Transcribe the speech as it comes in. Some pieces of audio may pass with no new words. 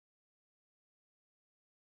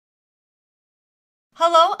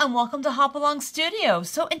Hello and welcome to Hop Along Studio.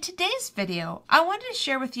 So in today's video, I wanted to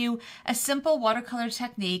share with you a simple watercolor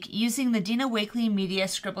technique using the Dina Wakley Media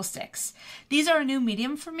Scribble Sticks. These are a new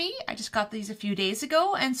medium for me. I just got these a few days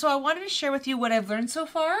ago, and so I wanted to share with you what I've learned so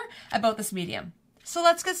far about this medium. So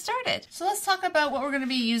let's get started. So let's talk about what we're going to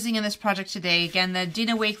be using in this project today. Again, the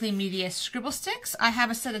Dina Wakley Media Scribble Sticks. I have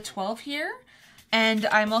a set of 12 here. And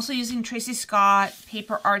I'm also using Tracy Scott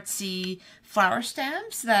Paper Artsy flower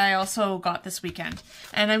stamps that I also got this weekend.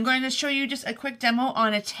 And I'm going to show you just a quick demo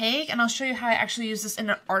on a tag, and I'll show you how I actually use this in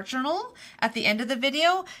an art journal at the end of the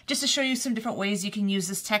video, just to show you some different ways you can use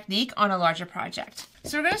this technique on a larger project.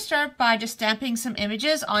 So we're going to start by just stamping some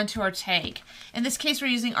images onto our tag. In this case, we're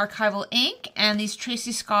using Archival Ink and these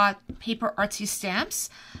Tracy Scott Paper Artsy stamps.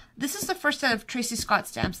 This is the first set of Tracy Scott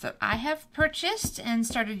stamps that I have purchased and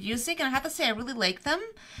started using, and I have to say I really like them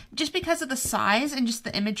just because of the size and just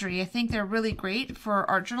the imagery. I think they're really great for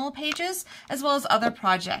art journal pages as well as other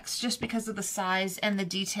projects just because of the size and the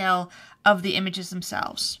detail of the images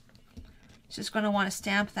themselves. Just going to want to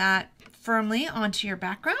stamp that firmly onto your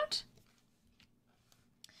background.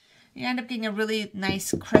 You end up getting a really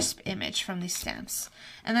nice crisp image from these stamps.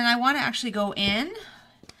 And then I want to actually go in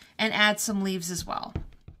and add some leaves as well.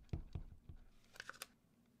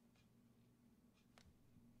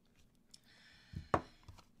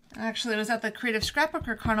 Actually, I was at the Creative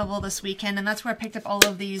Scrapbooker Carnival this weekend, and that's where I picked up all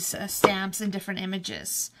of these stamps and different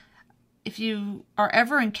images. If you are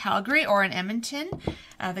ever in Calgary or in Edmonton,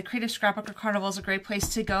 the Creative Scrapbooker Carnival is a great place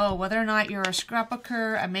to go. Whether or not you're a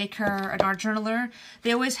scrapbooker, a maker, an art journaler,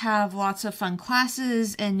 they always have lots of fun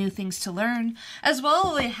classes and new things to learn. As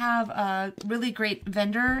well, they have a really great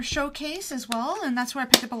vendor showcase as well, and that's where I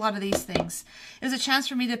picked up a lot of these things. It was a chance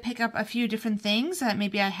for me to pick up a few different things that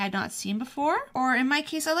maybe I had not seen before. Or in my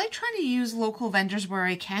case, I like trying to use local vendors where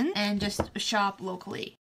I can and just shop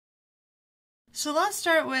locally. So let's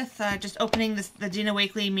start with just opening the Dina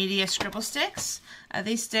Wakley Media Scribble Sticks.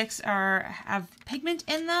 These sticks have pigment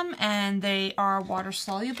in them, and they are water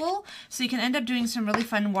soluble, so you can end up doing some really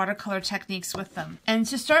fun watercolor techniques with them. And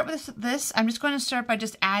to start with this, I'm just going to start by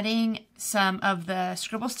just adding some of the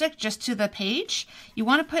scribble stick just to the page. You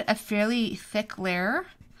want to put a fairly thick layer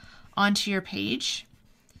onto your page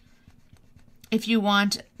if you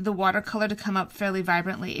want the watercolor to come up fairly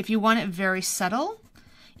vibrantly. If you want it very subtle,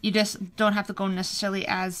 you just don't have to go necessarily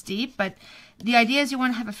as deep, but the idea is you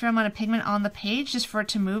want to have a fair amount of pigment on the page just for it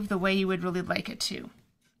to move the way you would really like it to.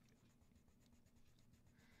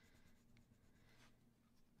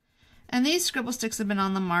 And these scribble sticks have been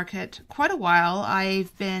on the market quite a while.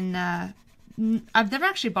 I've never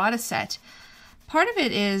actually bought a set. Part of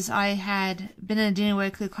it is I had been in a Dina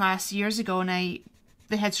Wakley class years ago, and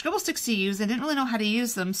they had scribble sticks to use. I didn't really know how to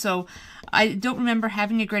use them, so I don't remember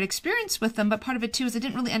having a great experience with them, but part of it too is I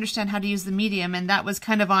didn't really understand how to use the medium, and that was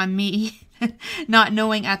kind of on me not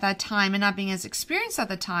knowing at that time and not being as experienced at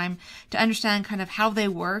the time to understand kind of how they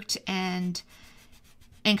worked and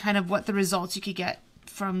kind of what the results you could get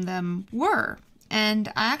from them were. And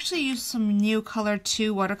I actually used some new color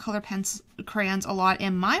 2 watercolor crayons a lot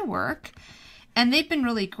in my work, and they've been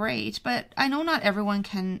really great, but I know not everyone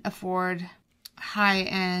can afford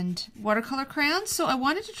high-end watercolor crayons, so I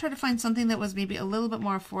wanted to try to find something that was maybe a little bit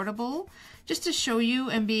more affordable just to show you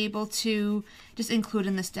and be able to just include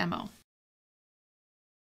in this demo.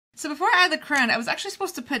 So before I add the crayon, I was actually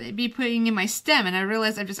supposed to be putting in my stem, and I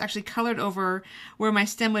realized I've just actually colored over where my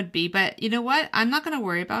stem would be, but you know what? I'm not going to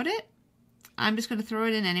worry about it. I'm just going to throw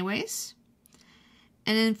it in anyways.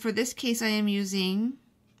 And then for this case, I am using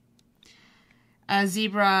a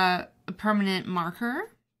zebra permanent marker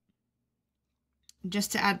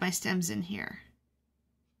just to add my stems in here.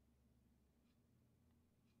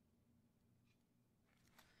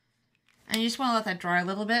 And you just want to let that dry a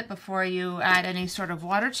little bit before you add any sort of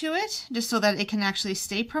water to it, just so that it can actually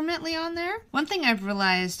stay permanently on there. One thing I've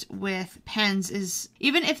realized with pens is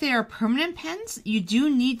even if they are permanent pens, you do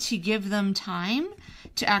need to give them time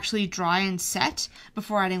to actually dry and set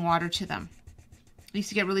before adding water to them. I used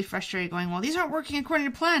to get really frustrated going, well, these aren't working according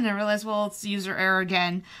to plan. And I realized, well, it's user error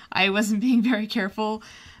again. I wasn't being very careful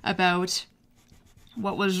about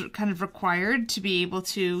what was kind of required to be able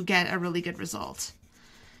to get a really good result.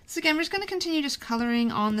 So again, we're just going to continue just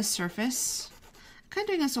coloring on the surface. I'm kind of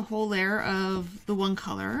doing this a whole layer of the one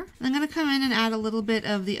color. And I'm going to come in and add a little bit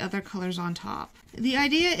of the other colors on top. The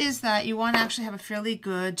idea is that you want to actually have a fairly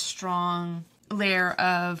good, strong layer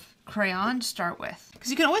of crayon to start with, because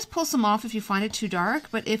you can always pull some off if you find it too dark,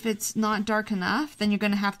 but if it's not dark enough, then you're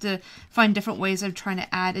going to have to find different ways of trying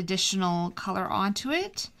to add additional color onto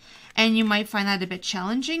it, and you might find that a bit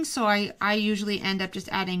challenging. So I usually end up just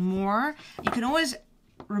adding more. You can always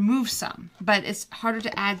remove some, but it's harder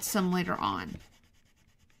to add some later on.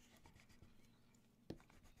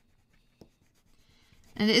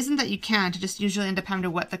 And it isn't that you can't, I just usually end up having to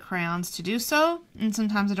wet the crayons to do so, and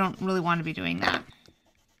sometimes I don't really want to be doing that.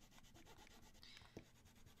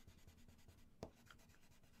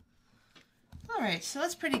 Alright, so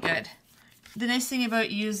that's pretty good. The nice thing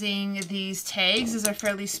about using these tags is they're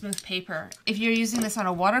fairly smooth paper. If you're using this on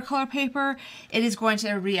a watercolor paper, it is going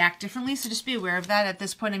to react differently, so just be aware of that. At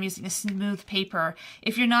this point, I'm using a smooth paper.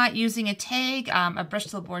 If you're not using a tag, a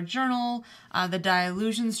Bristol board journal, the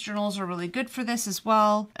Dilutions journals are really good for this as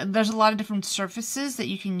well. There's a lot of different surfaces that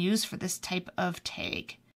you can use for this type of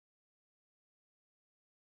tag.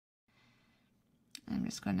 I'm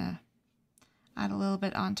just going to add a little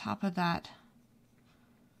bit on top of that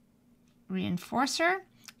reinforcer.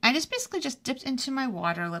 I just basically just dipped into my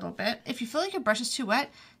water a little bit. If you feel like your brush is too wet,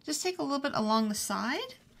 just take a little bit along the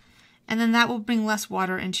side, and then that will bring less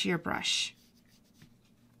water into your brush.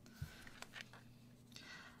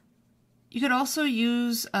 You could also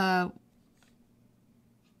use a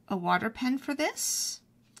water pen for this.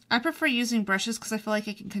 I prefer using brushes because I feel like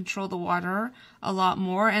I can control the water a lot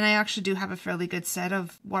more, and I actually do have a fairly good set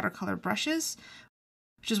of watercolor brushes,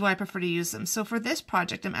 which is why I prefer to use them. So for this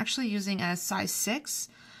project, I'm actually using a size 6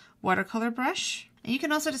 watercolor brush. And you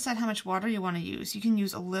can also decide how much water you want to use. You can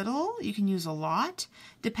use a little, you can use a lot,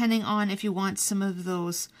 depending on if you want some of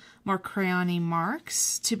those more crayon-y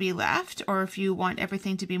marks to be left, or if you want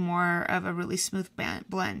everything to be more of a really smooth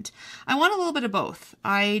blend. I want a little bit of both.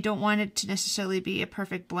 I don't want it to necessarily be a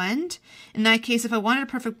perfect blend. In that case, if I wanted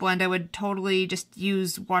a perfect blend, I would totally just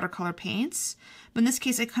use watercolor paints. But in this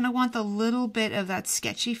case, I kind of want the little bit of that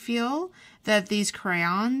sketchy feel that these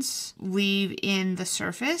crayons leave in the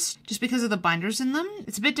surface just because of the binders in them.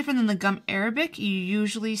 It's a bit different than the gum arabic you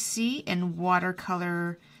usually see in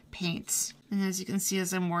watercolor paints. And as you can see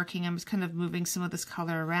as I'm working, I'm just kind of moving some of this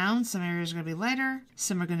color around. Some areas are going to be lighter,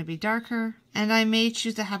 some are going to be darker. And I may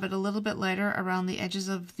choose to have it a little bit lighter around the edges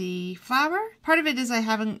of the flower. Part of it is I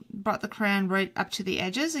haven't brought the crayon right up to the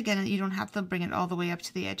edges. Again, you don't have to bring it all the way up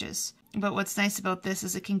to the edges. But what's nice about this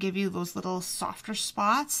is it can give you those little softer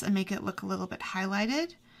spots and make it look a little bit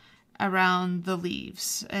highlighted around the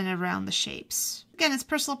leaves and around the shapes. Again, it's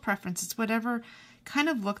personal preference. It's whatever kind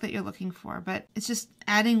of look that you're looking for, but it's just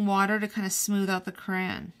adding water to kind of smooth out the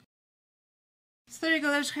crayon. So there you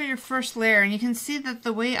go, there's kind of your first layer, and you can see that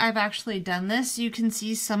the way I've actually done this, you can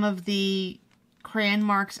see some of the crayon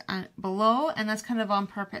marks below, and that's kind of on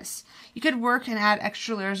purpose. You could work and add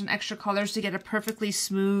extra layers and extra colors to get a perfectly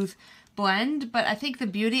smooth blend, but I think the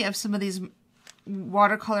beauty of some of these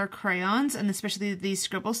watercolor crayons, and especially these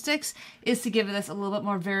Scribble Sticks, is to give this a little bit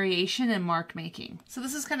more variation in mark making. So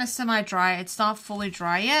this is kind of semi-dry. It's not fully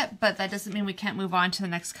dry yet, but that doesn't mean we can't move on to the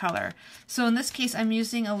next color. So in this case, I'm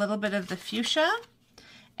using a little bit of the fuchsia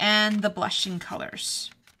and the blushing colors.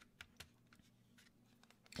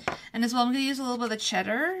 And as well, I'm going to use a little bit of the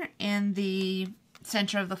cheddar in the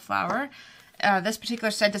center of the flower. This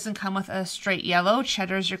particular set doesn't come with a straight yellow.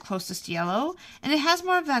 Cheddar is your closest yellow. And it has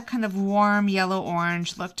more of that kind of warm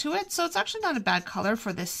yellow-orange look to it. So it's actually not a bad color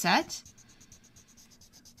for this set.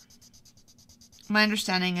 My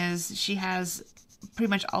understanding is she has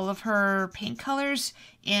pretty much all of her paint colors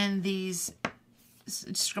in these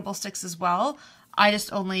Scribble Sticks as well. I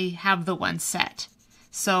just only have the one set.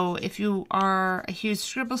 So if you are a huge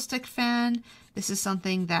Scribble Stick fan, this is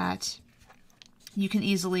something that you can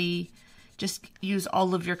easily just use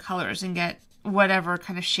all of your colors and get whatever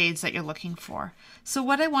kind of shades that you're looking for. So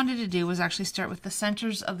what I wanted to do was actually start with the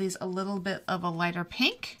centers of these a little bit of a lighter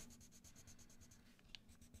pink.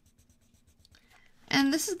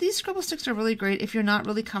 And these Scribble Sticks are really great if you're not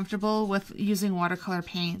really comfortable with using watercolor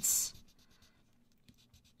paints.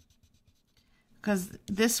 Because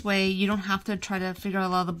this way you don't have to try to figure out a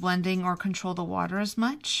lot of the blending or control the water as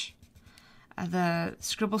much. The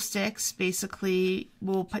Scribble Sticks basically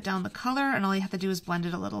will put down the color, and all you have to do is blend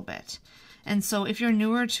it a little bit. And so if you're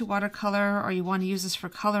newer to watercolor, or you want to use this for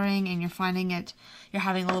coloring and you're finding you're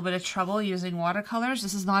having a little bit of trouble using watercolors,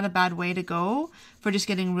 this is not a bad way to go for just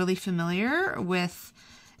getting really familiar with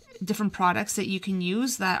different products that you can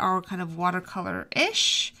use that are kind of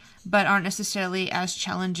watercolor-ish, but aren't necessarily as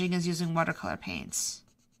challenging as using watercolor paints.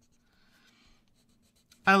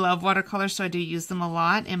 I love watercolors, so I do use them a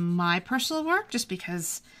lot in my personal work just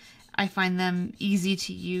because I find them easy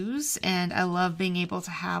to use, and I love being able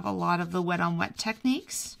to have a lot of the wet-on-wet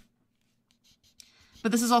techniques.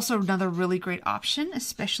 But this is also another really great option,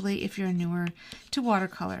 especially if you're newer to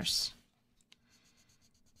watercolors.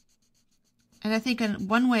 And I think in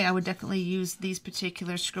one way I would definitely use these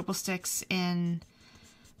particular Scribble Sticks in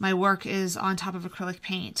my work is on top of acrylic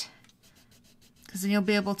paint. Because then you'll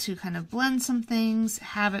be able to kind of blend some things,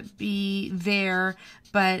 have it be there,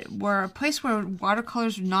 but a place where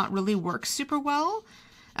watercolors not really work super well,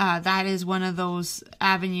 that is one of those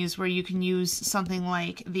avenues where you can use something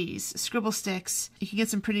like these Scribble Sticks. You can get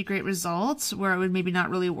some pretty great results where it would maybe not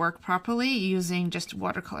really work properly using just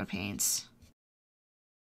watercolor paints.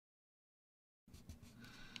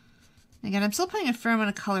 Again, I'm still putting a fair amount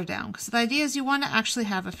of color down because the idea is you want to actually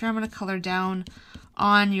have a fair amount of color down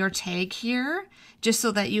on your tag here, just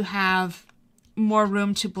so that you have more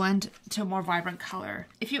room to blend to a more vibrant color.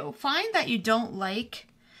 If you find that you don't like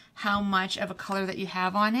how much of a color that you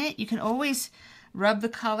have on it, you can always rub the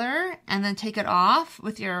color and then take it off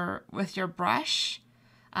with your brush,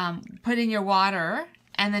 put in your water,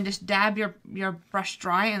 and then just dab your brush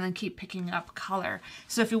dry and then keep picking up color.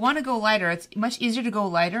 So if you want to go lighter, it's much easier to go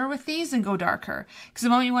lighter with these than go darker. Because the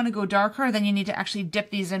moment you want to go darker, then you need to actually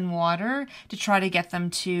dip these in water to try to get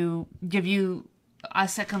them to give you a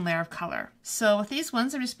second layer of color. So with these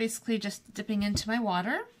ones, I'm just basically just dipping into my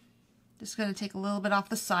water. Just going to take a little bit off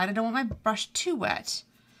the side. I don't want my brush too wet.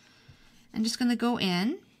 I'm just going to go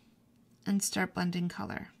in and start blending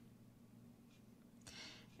color.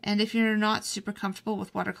 And if you're not super comfortable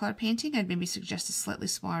with watercolor painting, I'd maybe suggest a slightly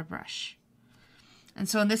smaller brush. And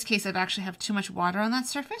so in this case, I'd actually have too much water on that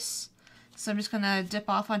surface. So I'm just going to dip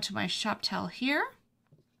off onto my shop towel here.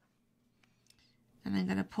 And I'm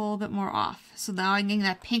going to pull a bit more off. So now I'm getting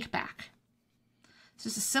that pink back. It's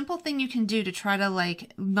just a simple thing you can do to try to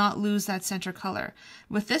like not lose that center color.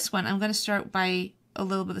 With this one, I'm going to start by a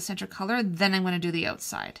little bit of the center color, then I'm going to do the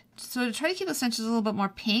outside. So to try to keep the centers a little bit more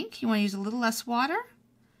pink, you want to use a little less water.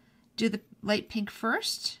 Do the light pink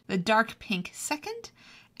first, the dark pink second,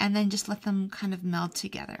 and then just let them kind of meld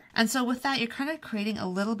together. And so with that, you're kind of creating a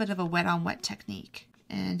little bit of a wet on wet technique.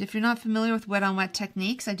 And if you're not familiar with wet on wet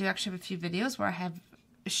techniques, I do actually have a few videos where I have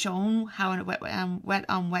shown how a wet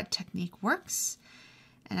on wet technique works.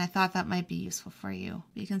 And I thought that might be useful for you.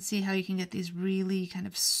 You can see how you can get these really kind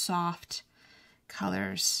of soft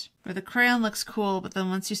colors where the crayon looks cool, but then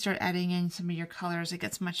once you start adding in some of your colors, it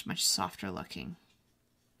gets much, much softer looking.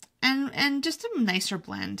 And just a nicer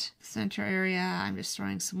blend. Center area, I'm just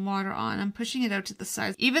throwing some water on. I'm pushing it out to the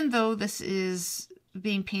sides. Even though this is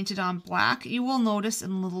being painted on black, you will notice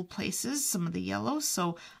in little places some of the yellow.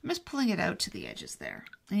 So I'm just pulling it out to the edges there.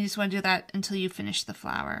 And you just want to do that until you finish the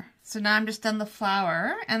flower. So now I'm just done the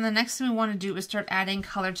flower. And the next thing we want to do is start adding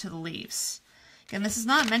color to the leaves. And this is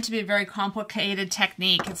not meant to be a very complicated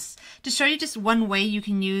technique. It's to show you just one way you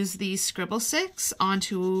can use these Scribble Sticks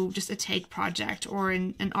onto just a tag project or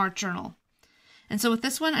in an art journal. And so with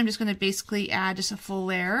this one, I'm just going to basically add just a full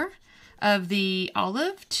layer of the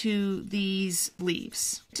olive to these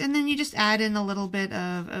leaves. And then you just add in a little bit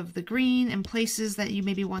of the green in places that you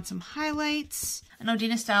maybe want some highlights. I know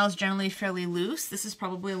Dina's style is generally fairly loose. This is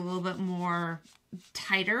probably a little bit more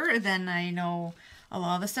tighter than I know a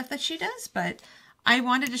lot of the stuff that she does, but I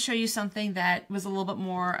wanted to show you something that was a little bit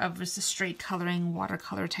more of just a straight coloring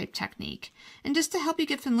watercolor type technique. And just to help you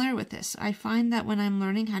get familiar with this, I find that when I'm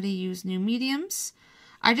learning how to use new mediums,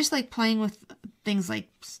 I just like playing with things like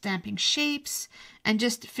stamping shapes and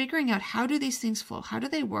just figuring out how do these things flow? How do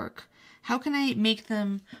they work? How can I make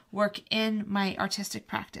them work in my artistic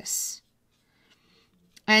practice?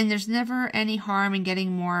 And there's never any harm in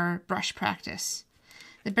getting more brush practice.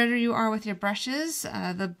 The better you are with your brushes,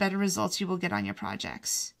 the better results you will get on your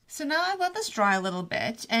projects. So now I've let this dry a little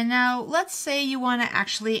bit, and now let's say you want to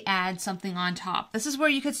actually add something on top. This is where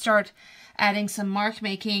you could start adding some mark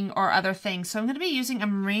making or other things. So I'm going to be using a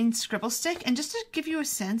marine scribble stick, and just to give you a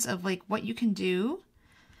sense of like what you can do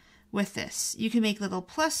with this. You can make little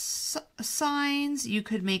plus signs, you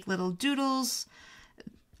could make little doodles.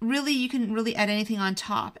 Really, you can really add anything on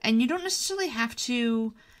top, and you don't necessarily have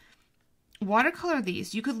to watercolor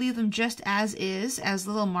these. You could leave them just as is, as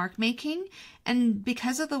little mark making, and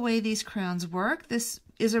because of the way these crayons work, this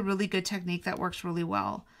is a really good technique that works really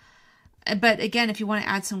well. But again, if you want to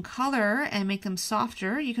add some color and make them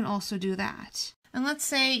softer, you can also do that. And let's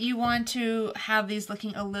say you want to have these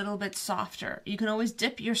looking a little bit softer. You can always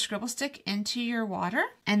dip your scribble stick into your water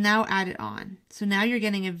and now add it on. So now you're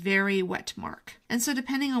getting a very wet mark. And so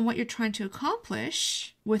depending on what you're trying to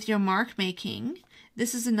accomplish with your mark making,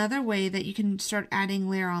 this is another way that you can start adding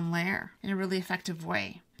layer on layer in a really effective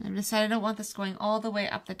way. I've decided I don't want this going all the way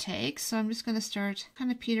up the tag, so I'm just going to start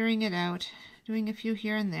kind of petering it out, doing a few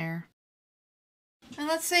here and there. And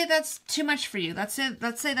let's say that's too much for you. Let's say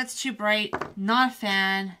that's too bright, not a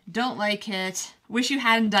fan, don't like it, wish you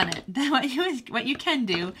hadn't done it. Then what you can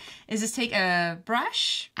do is just take a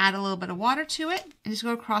brush, add a little bit of water to it, and just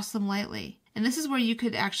go across them lightly. And this is where you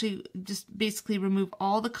could actually just basically remove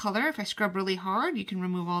all the color. If I scrub really hard, you can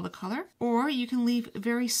remove all the color. Or you can leave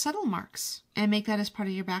very subtle marks and make that as part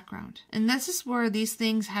of your background. And this is where these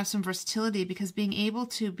things have some versatility, because being able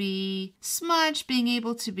to be smudged, being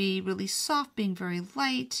able to be really soft, being very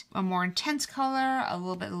light, a more intense color, a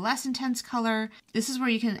little bit less intense color, this is where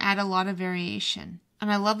you can add a lot of variation.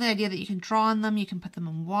 And I love the idea that you can draw on them, you can put them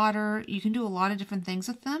in water, you can do a lot of different things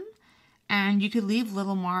with them. And you could leave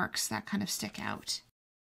little marks that kind of stick out.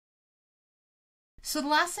 So the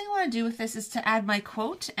last thing I want to do with this is to add my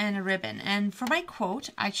quote and a ribbon. And for my quote,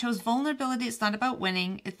 I chose vulnerability. It's not about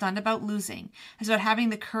winning. It's not about losing. It's about having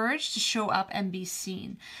the courage to show up and be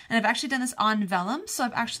seen. And I've actually done this on vellum. So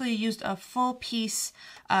I've actually used a full piece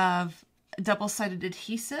of double-sided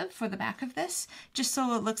adhesive for the back of this, just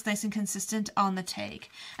so it looks nice and consistent on the tag.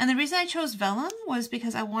 And the reason I chose vellum was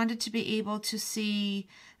because I wanted to be able to see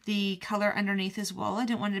the color underneath as well. I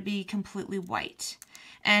didn't want it to be completely white.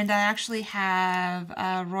 And I actually have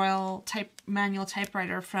a Royal manual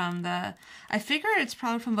typewriter from I figure it's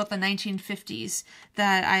probably from about the 1950s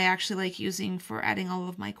that I actually like using for adding all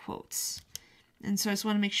of my quotes. And so I just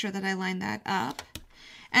want to make sure that I line that up.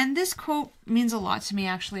 And this quote means a lot to me,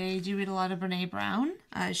 actually. I do read a lot of Brene Brown.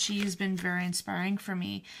 She has been very inspiring for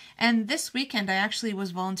me. And this weekend, I actually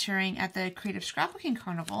was volunteering at the Creative Scrapbooking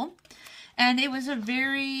Carnival. And it was a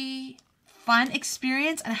very fun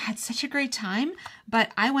experience, and I had such a great time.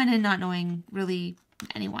 But I went in not knowing really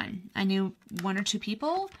anyone. I knew one or two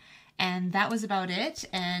people, and that was about it.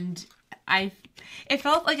 And it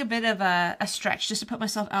felt like a bit of a stretch just to put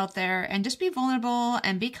myself out there and just be vulnerable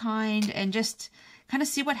and be kind and just kind of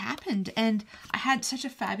see what happened. And I had such a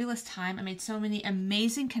fabulous time. I made so many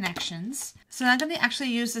amazing connections. So now I'm going to actually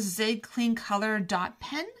use this Zig Clean Color dot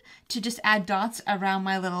pen to just add dots around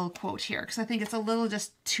my little quote here, because I think it's a little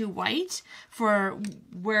just too white for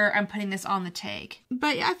where I'm putting this on the tag.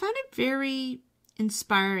 But yeah, I found it very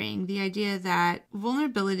inspiring, the idea that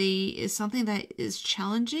vulnerability is something that is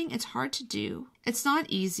challenging. It's hard to do. It's not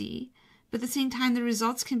easy. But at the same time, the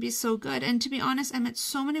results can be so good. And to be honest, I met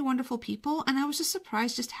so many wonderful people, and I was just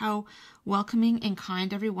surprised just how welcoming and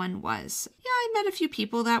kind everyone was. Yeah, I met a few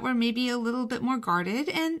people that were maybe a little bit more guarded,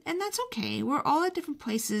 and that's okay. We're all at different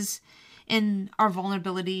places in our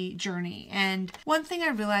vulnerability journey. And one thing I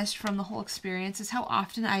realized from the whole experience is how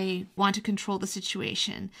often I want to control the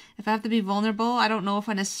situation. If I have to be vulnerable, I don't know if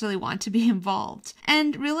I necessarily want to be involved.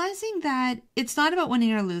 And realizing that it's not about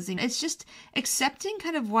winning or losing, it's just accepting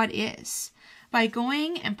kind of what is, by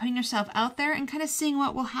going and putting yourself out there and kind of seeing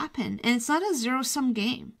what will happen. And it's not a zero-sum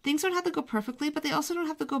game. Things don't have to go perfectly, but they also don't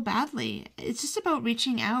have to go badly. It's just about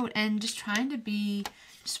reaching out and just trying to be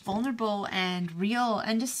just vulnerable and real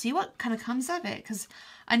and just see what kind of comes of it. Because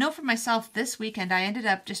I know for myself, this weekend, I ended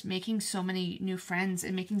up just making so many new friends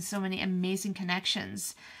and making so many amazing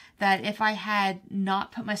connections that if I had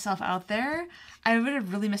not put myself out there, I would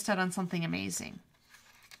have really missed out on something amazing.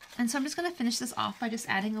 And so I'm just going to finish this off by just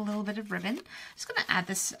adding a little bit of ribbon. I'm just going to add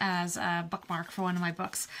this as a bookmark for one of my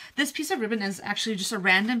books. This piece of ribbon is actually just a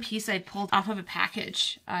random piece I pulled off of a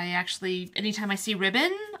package. I actually, anytime I see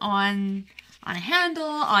ribbon on a handle,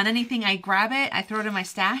 on anything, I grab it, I throw it in my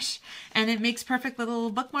stash, and it makes perfect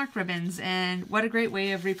little bookmark ribbons. And what a great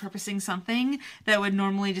way of repurposing something that would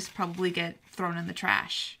normally just probably get thrown in the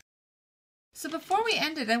trash. So before we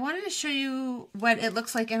ended, I wanted to show you what it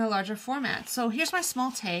looks like in a larger format. So here's my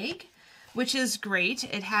small tag, which is great.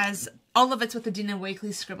 It has all of it's with the Dina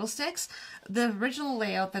Wakley Scribble Sticks. The original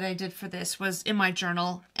layout that I did for this was in my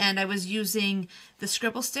journal, and I was using the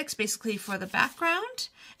Scribble Sticks basically for the background,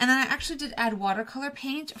 and then I actually did add watercolor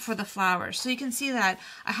paint for the flowers. So you can see that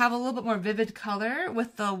I have a little bit more vivid color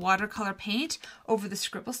with the watercolor paint over the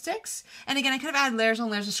Scribble Sticks. And again, I could have added layers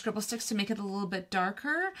and layers of Scribble Sticks to make it a little bit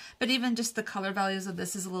darker, but even just the color values of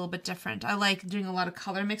this is a little bit different. I like doing a lot of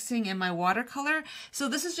color mixing in my watercolor, so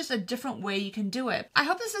this is just a different way you can do it. I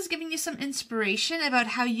hope this is giving you some inspiration about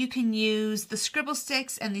how you can use the Scribble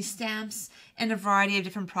Sticks and these stamps in a variety of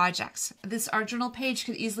different projects. This art journal page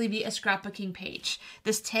could easily be a scrapbooking page.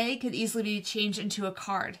 This tag could easily be changed into a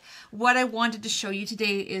card. What I wanted to show you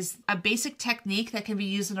today is a basic technique that can be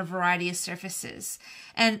used on a variety of surfaces.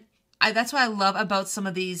 And that's what I love about some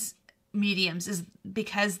of these mediums, is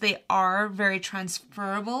because they are very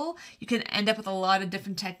transferable. You can end up with a lot of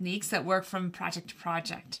different techniques that work from project to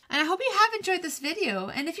project. And I hope you have enjoyed this video.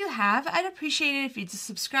 And if you have, I'd appreciate it if you just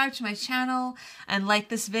subscribe to my channel and like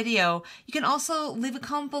this video. You can also leave a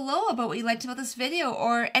comment below about what you liked about this video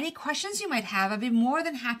or any questions you might have. I'd be more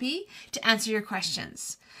than happy to answer your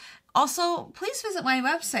questions. Also, please visit my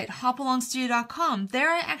website, hopalongstudio.com. There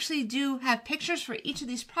I actually do have pictures for each of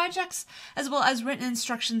these projects, as well as written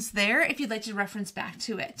instructions there if you'd like to reference back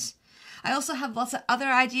to it. I also have lots of other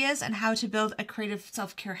ideas on how to build a creative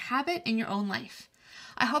self-care habit in your own life.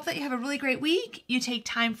 I hope that you have a really great week, you take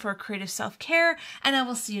time for creative self-care, and I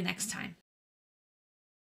will see you next time.